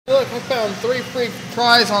Look, I found 3 free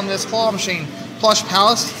tries on this claw machine. Plush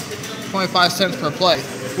Palace, 25 cents per play.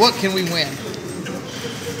 What can we win?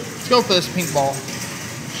 Let's go for this pink ball.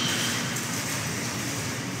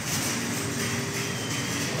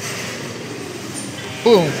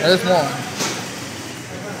 Boom, there's one.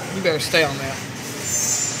 You better stay on that.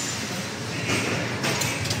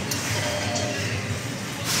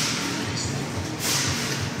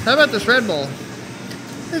 How about this red ball?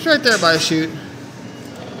 It's right there by the chute.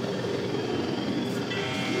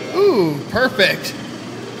 Ooh, perfect.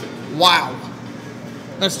 Wow.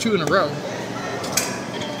 That's 2 in a row.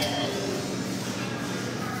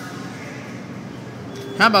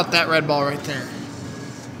 How about that red ball right there?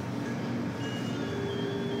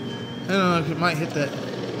 I don't know if it might hit that.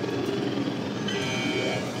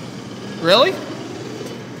 Really?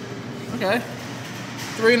 Okay.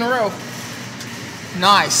 3 in a row.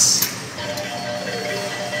 Nice.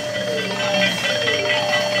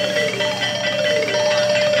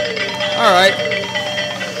 Alright.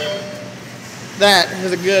 That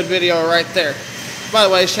is a good video right there. By the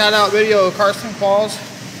way, shout out video of Carson Claw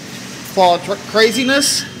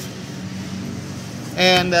Craziness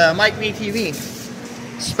and Mike Me TV.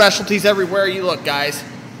 Specialties everywhere you look, guys.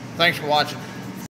 Thanks for watching.